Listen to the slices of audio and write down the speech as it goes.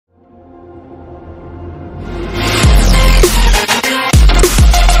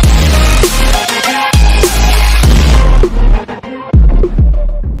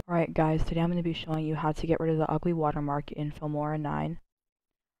guys, today I'm going to be showing you how to get rid of the ugly watermark in Filmora 9.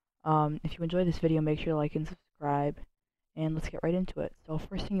 If you enjoyed this video, make sure to like and subscribe, and let's get right into it. So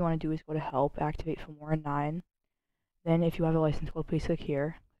first thing you want to do is go to Help, activate Filmora 9. Then if you have a license code, please click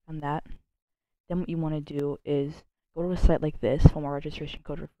here on that. Then what you want to do is go to a site like this, Filmora registration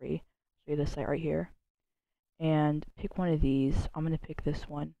code for free. Show you this site right here. And pick one of these. I'm going to pick this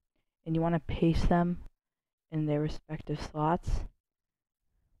one. And you want to paste them in their respective slots.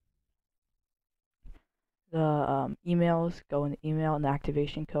 The emails go in the email, and the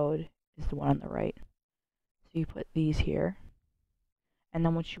activation code is the one on the right. So you put these here, and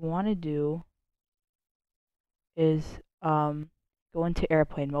then what you want to do is go into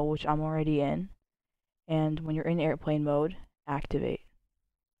airplane mode, which I'm already in, and when you're in airplane mode, activate,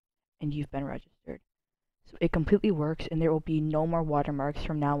 and you've been registered. So it completely works, and there will be no more watermarks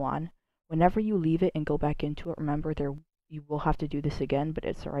from now on. Whenever you leave it and go back into it, remember you will have to do this again, but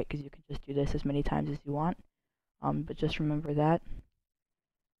it's alright because you can just do this as many times as you want. But just remember that,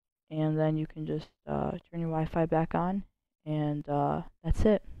 and then you can just turn your Wi-Fi back on, and that's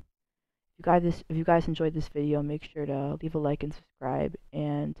it. If you guys enjoyed this video, make sure to leave a like and subscribe,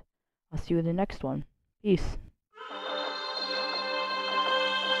 and I'll see you in the next one. Peace.